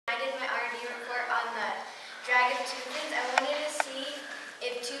drag of two fins. I wanted to see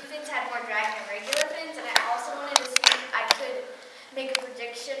if two fins had more drag than regular fins, and I also wanted to see if I could make a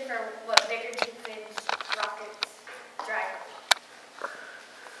prediction for what bigger two fins rockets drag.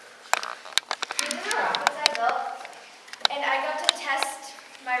 These are the rockets I built, and I got to test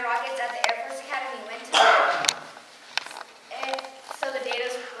my rockets at the Air Force Academy winter. And so the data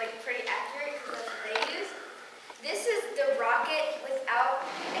is like pretty accurate because that's what they use. This is the rocket without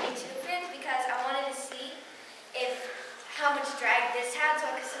any two fins because I wanted to see how much drag this had so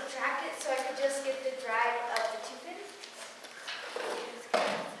I could subtract it so I could just get the drag of the two fins.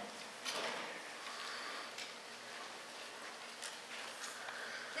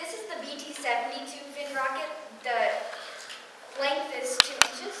 This is the BT-70 two-fin rocket. The length is 2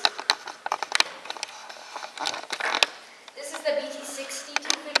 inches. This is the BT-60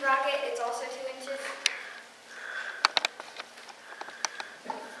 two-fin rocket. It's also 2 inches.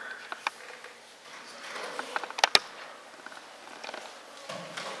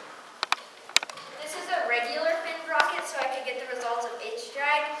 This is a regular fin rocket, so I could get the results of its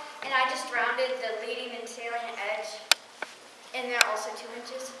drag, and I just rounded the leading and salient edge, and they're also 2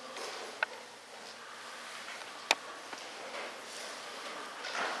 inches.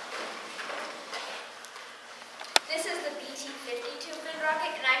 This is the BT-50 two-fin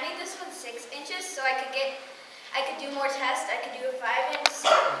rocket, and I made this one 6 inches so I could do more tests. I could do a 5-inch,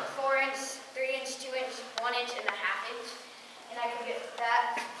 4-inch, 3-inch, 2-inch, 1-inch, and a 1/2 inch, and I could get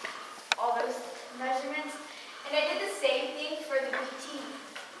that, all those measurements. And I did the same thing for the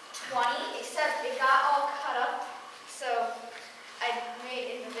BT-20, except it got all cut up, so I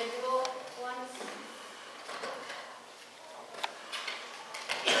made individual ones.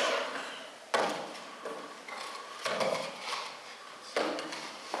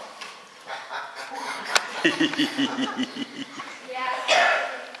 Yeah.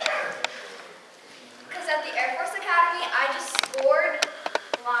 Because at the Air Force Academy, I just scored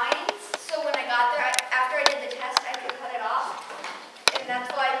lines, so when I got there, after I did the test, I could cut it off. And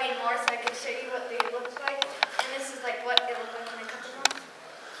that's why I made more, so I could show you what they looked like. And this is like what it looked like when I cut them off.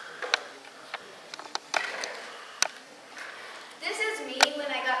 This is me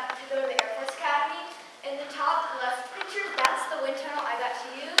when I got to go to the Air Force Academy. In the top left picture, that's the wind tunnel I got to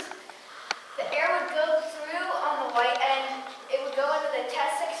use. The air would go through on the white end, it would go into the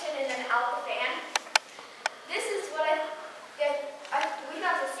test section and then out the fan. This is what we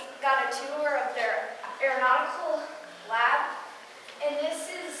got a tour of their aeronautical lab, and this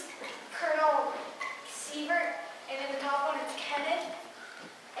is Colonel Sievert, and in the top one it's Kenneth.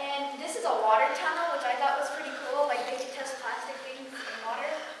 And this is a water tunnel, which I thought was pretty cool, like they could test plastic things in water.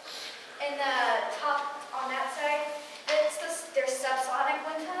 And the top on that side, it's their subsonic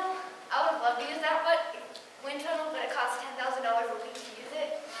wind tunnel. I would love to use that wind tunnel, but it costs $10,000 a week to use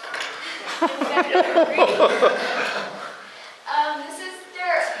it. This is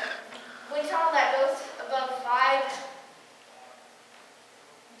their wind tunnel that goes above 5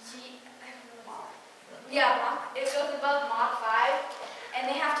 G. Yeah, it goes above Mach 5,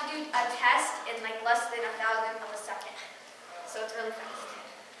 and they have to do a test in like less than 1,000 of a second. So it's really fast.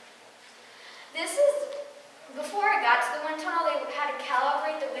 This is. Before I got to the wind tunnel, they had to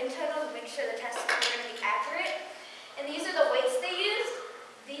calibrate the wind tunnel to make sure the tests were going to be accurate. And these are the weights they used.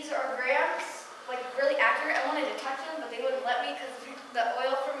 These are grams, like really accurate. I wanted to touch them, but they wouldn't let me because the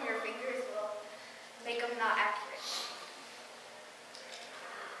oil from your fingers will make them not accurate.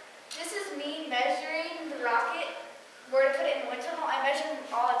 This is me measuring the rocket, where to put it in the wind tunnel. I measured them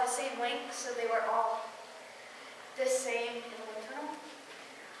all at the same length, so they were all the same in the wind tunnel.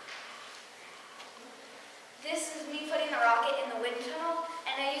 This is me putting the rocket in the wind tunnel,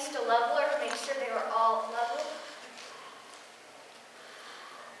 and I used a leveler to make sure they were all level.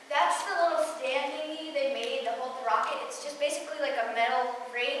 That's the little stand thingy they made to hold the rocket. It's just basically like a metal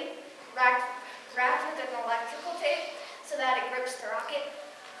frame wrapped with an electrical tape so that it grips the rocket.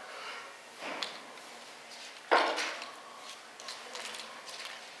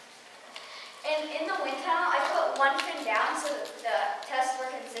 And in the wind tunnel, I put one fin down so that the tests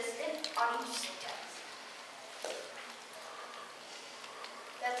were consistent on each test.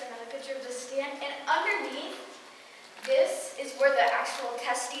 That's another picture of the stand. And underneath, this is where the actual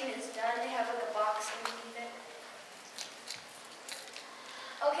testing is done. They have like a box underneath it.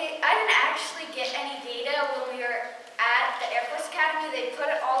 Okay, I didn't actually get any data when we were at the Air Force Academy. They put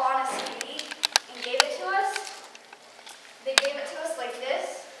it all on a CD and gave it to us. They gave it to us like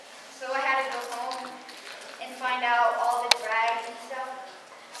this. So I had to go home and find out all the drag and stuff.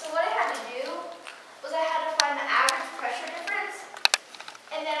 So what I had to do was I had to find the average pressure difference.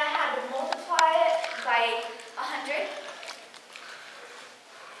 And then I had to multiply it by 100.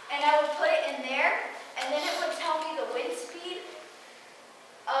 And I would put it in there, and and then it would tell me the wind speed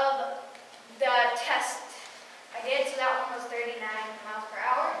of the test I did, so that one was 39 miles per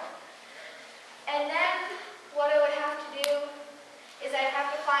hour. And then what I would have to do is I'd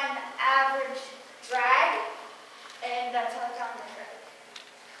have to find the average drag, and that's how I found the drag.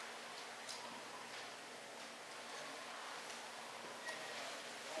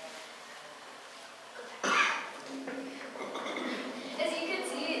 As you can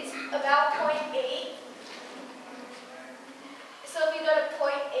see, it's about 0.8. So if you go to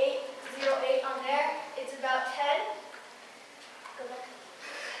 0.808 on there, it's about 10. Go back.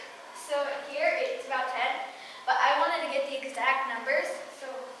 So here it's about 10, but I wanted to get the exact numbers, so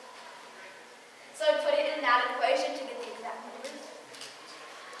I put it in that equation to get the exact numbers.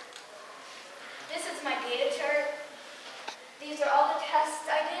 This is my data chart. These are all the tests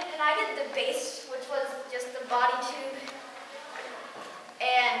I did, and I did the base, which was just the body tube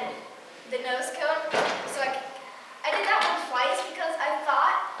and the nose cone. So I did that one twice because I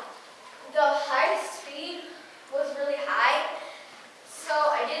thought the high speed was really high. So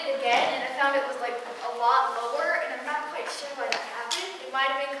I did it again, and I found it was like a lot lower, and I'm not quite sure why that happened. It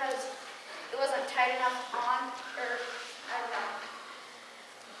might have been because it wasn't tight enough on, or I don't know.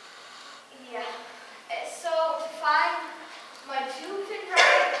 Yeah. So to find my tube fin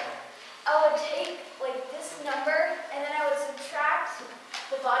drag, I would take like this number, and then I would subtract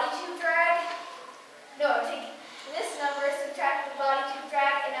the body tube drag. No, I would take this number, subtract the body tube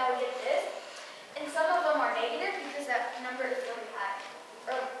drag, and I would get this. And some of them are negative because that number is really high.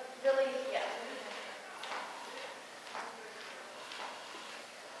 Or really, yeah.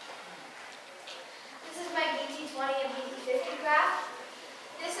 This is my BT20 and BT50 graph.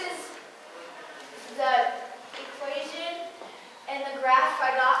 This is the equation and the graph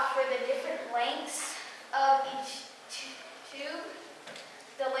I got for the different lengths of each tube.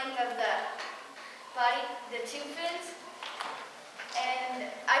 The length of the body, the tube fins. And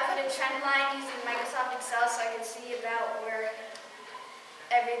I put a trend line using Microsoft Excel so I could see about where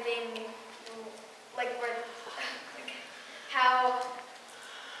everything, like where, like how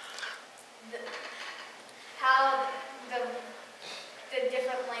the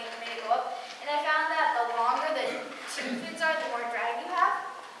different length may go up. And I found that the longer the tube fins are, the more drag you have.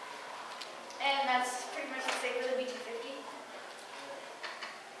 And that's pretty much the same for the BT50.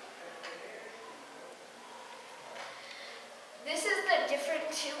 This is the different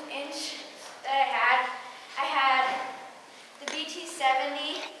 2-inch that I had. I had the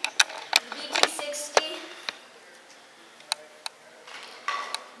BT70, the BT60,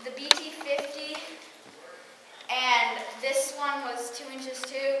 the BT50, and this one was 2 inches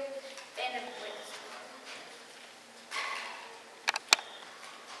too. And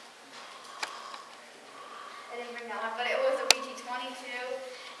I didn't bring that one, but it was a BT20 too.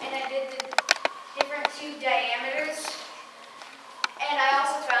 And I did the different tube diameters. And I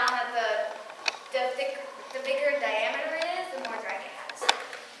also found that the bigger diameter it is, the more drag it has.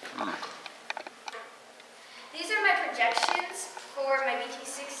 These are my projections for my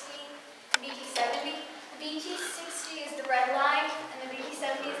BT60 and BT70. The BT60 is the red line, and the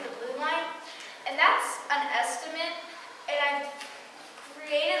BT70 is the blue line. And that's an estimate, and I've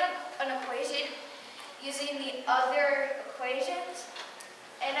created an equation using the other equations.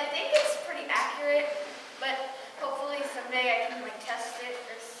 And I think it's pretty accurate, but hopefully someday I can like test it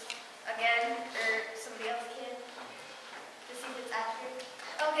again, or somebody else can, to see if it's accurate.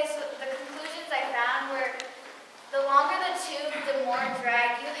 Okay, so the conclusions I found were the longer the tube, the more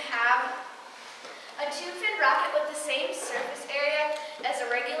drag you have. A tube fin rocket with the same surface area as a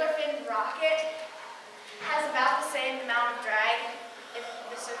regular fin rocket has about the same amount of drag if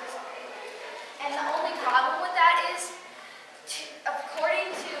the surface area. And the only problem with that is,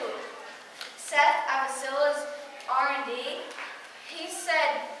 according to Seth Avasilla's R&D, he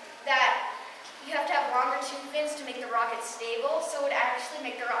said that you have to have longer tube fins to make the rocket stable, so it would actually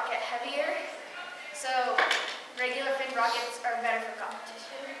make the rocket heavier. So regular fin rockets are better for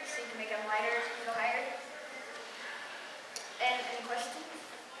competition, so you can make them lighter and go higher. And any questions?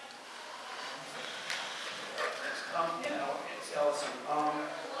 Yeah, it's Allison.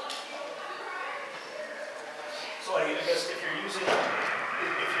 So I guess if you're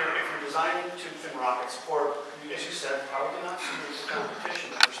designing tube fin rockets for, as you said, probably not suited for competition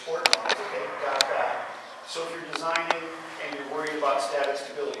for sport rockets. Okay, got that. So if you're designing and you're worried about static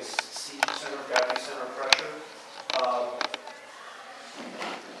stability, center of gravity, center of pressure,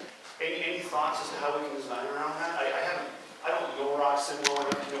 any thoughts as to how we can design around that? I don't know Roxen well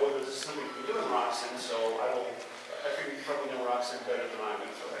enough to know whether this is something we can do in Roxen, so I figure you probably know Roxen better than I'm going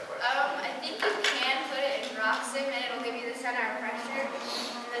to throw that question. I think you can put it in Roxen, and it'll give you the center of pressure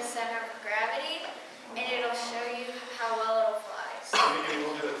and the center of gravity, and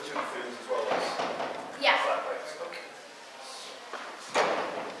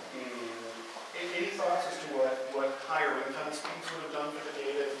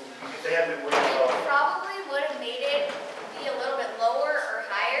they haven't been way It above. probably would have made it be a little bit lower or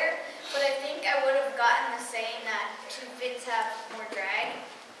higher, but I think I would have gotten the same that two fins have more drag.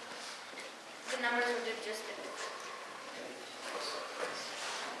 The numbers would have just been different.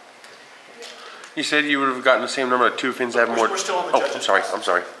 You said you would have gotten the same number of two fins have more. We're still on the Oh, judges' I'm sorry. process. I'm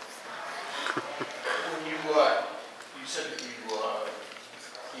sorry. When you said that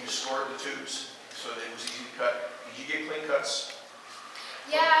you scored the tubes so that it was easy to cut. Did you get clean cuts?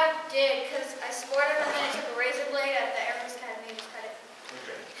 Yeah, I did, because I scored it and then I took a razor blade at the Air Force Academy and just cut it.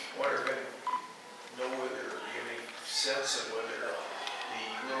 Okay. Wonder if you know whether you have any sense of whether the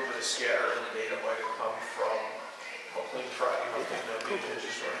little bit of scatter in the data might have come from a clean try, clean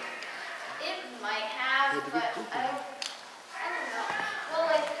images or. It might have, but I don't know. Well,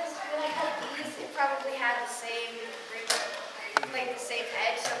 like, because when I cut these, it probably had the same, like the same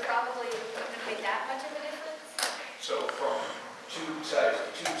edge, so probably it wouldn't have made that much of a difference. So from tube size to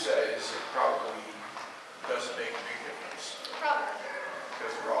tube size, it probably doesn't make a big difference Probably.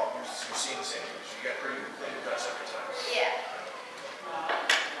 because they're all you've seen the same things. You got pretty good clean cuts every time. Yeah.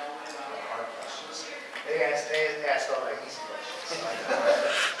 Hard questions. They asked all the easy questions.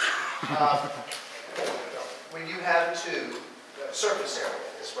 When you have two, surface area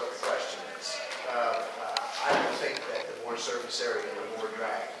is what the question is. I would think that the more surface area, the more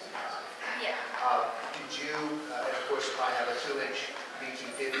drag. Yeah. Did you, and of course if I have a 2-inch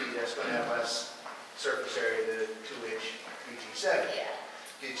BT50, that's going to have less surface area than a 2-inch BT70. Yeah.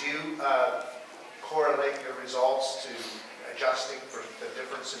 Did you correlate your results to adjusting for the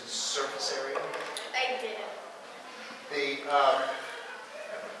difference in surface area? I didn't.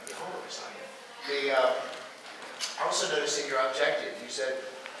 I also noticed in your objective, you said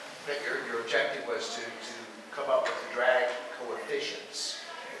that your objective was to come up with the drag coefficients.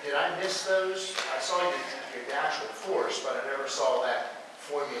 Did I miss those? I saw your actual force, but I never saw that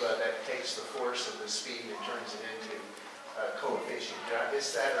formula that takes the force and the speed and turns it into a coefficient. Did I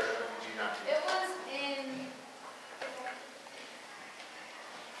miss that, or did you not? It was in.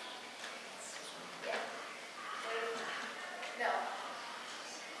 Yeah. No.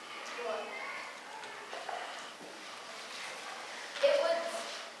 What? It was.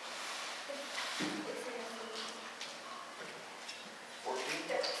 It's in 14?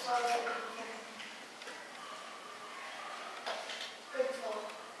 Good pull.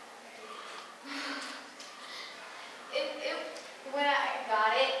 When I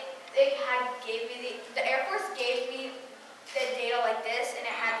got it, gave me the Air Force gave me the data like this, and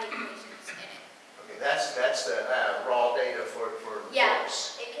it had the equations in it. Okay, that's the raw data for Yeah,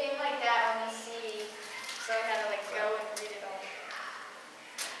 force. it came like that on the CD, so I had to like go and read it all.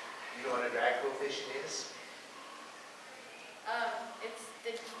 You know what a drag coefficient is? It's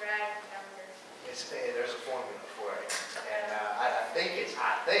the drag number. There's a formula for it, and I think it's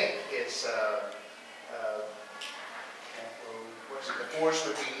the force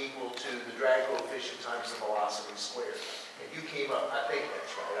would be equal to the drag coefficient times the velocity squared. And you came up, I think that's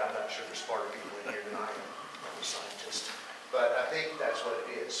right. I'm not sure there's smarter people in here than I am. I'm a scientist, but I think that's what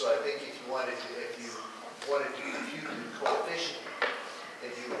it is. So I think if you wanted to compute the coefficient, then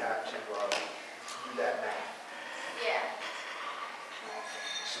you would have to do that math. Yeah.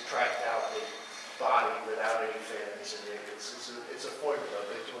 Subtract out the body without any fins, and it's a formula.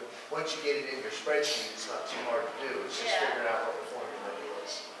 But once you get it in your spreadsheet, it's not too hard to do. It's just Yeah. figuring out what the formula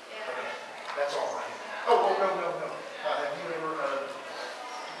is. Yeah. Okay, that's all I have. Oh, no. Have you ever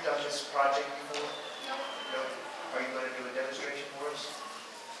done this project before? No. No. Are you going to do a demonstration for us?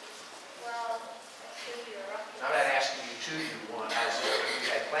 Well, that should be a rough. I'm not asking you to do one. I was you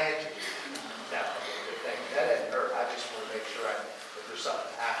had planned to do. No, okay, good. Thank you. That doesn't hurt. I just want to make sure if there's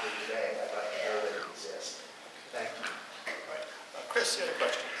something after today, I'd like to know that it exists. Thank you. Chris, you had a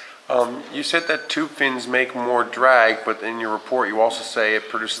question? You said that tube fins make more drag, but in your report you also say it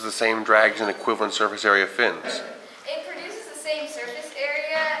produces the same drag as an equivalent surface area fins. It produces the same surface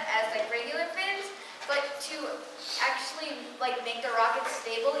area as like regular fins, but to actually like make the rocket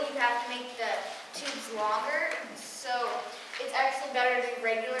stable, you have to make the tubes longer. So it's actually better to do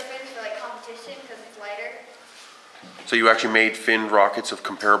regular fins for like competition because it's lighter. So you actually made finned rockets of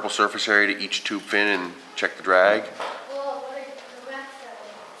comparable surface area to each tube fin and check the drag? Well, what are the math that?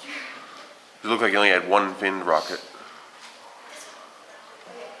 It looked like you only had one finned rocket.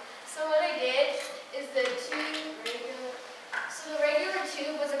 Okay, so what I did is the regular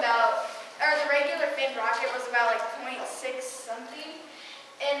tube was about, or the regular fin rocket was about like 0.6 something,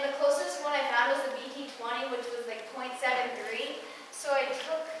 and the closest one I found was the BT-20, which was like 0.73. So I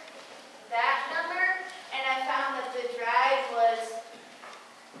took that number, and I found that the drag was,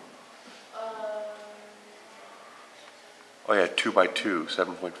 Oh yeah, 2 by 2,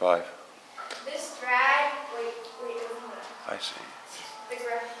 7.5. I see. Big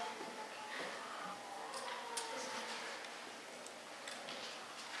graph.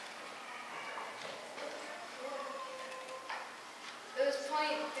 It was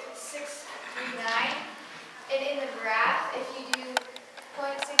 0.639, and in the graph, if you do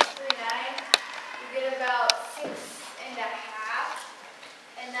 0.639, you get about 6.5,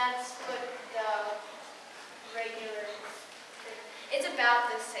 and that's what the regular, it's about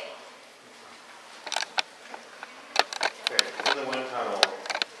the same. Okay, in the wind tunnel,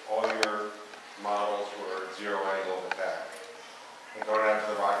 all your models were zero angle of attack. And going out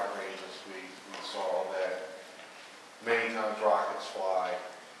to the rocket ranges, we saw that many times rockets fly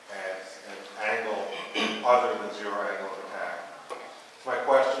at an angle other than zero angle of attack. So my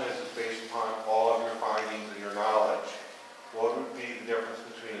question is based upon all of your findings and your knowledge, what would be the difference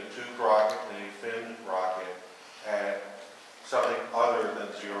between a tube rocket and a finned rocket at something other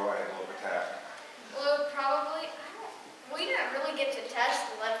than zero angle of attack? Well, probably, we didn't really get to test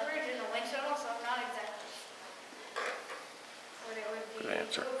leverage in the wind tunnel, so I'm not exactly sure what it would be. Good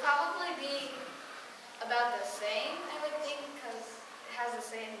answer. It would probably be about the same, I would think, because it has the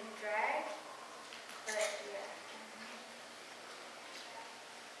same drag. But yeah.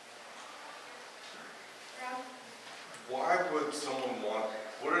 Rob? Why would someone want,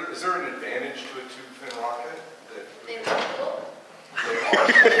 is there an advantage to a tube-fin rocket? They look cool. They are.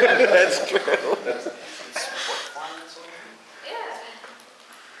 That's true. Yeah.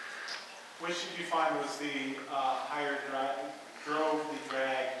 Which did you find was the higher drag, drove the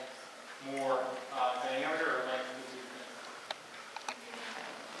drag more diameter or length of the tube?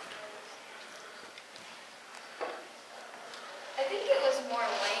 I think it was more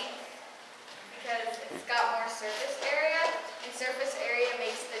length because it's got more surface area, and surface area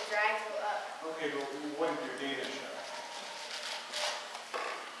makes the drag go up. Okay, but what did your data show?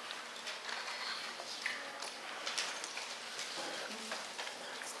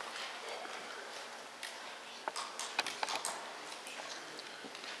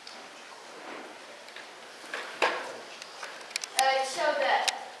 It showed that.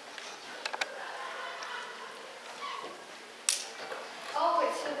 Oh,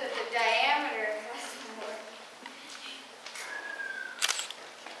 it showed that the diameter has more.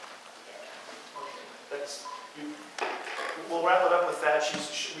 That's, we'll wrap it up with that.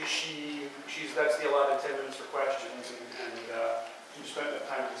 That's the allotted 10 minutes for questions, and you spent enough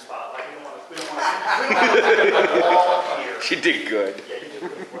time in the spotlight. We don't want to all here. She did good.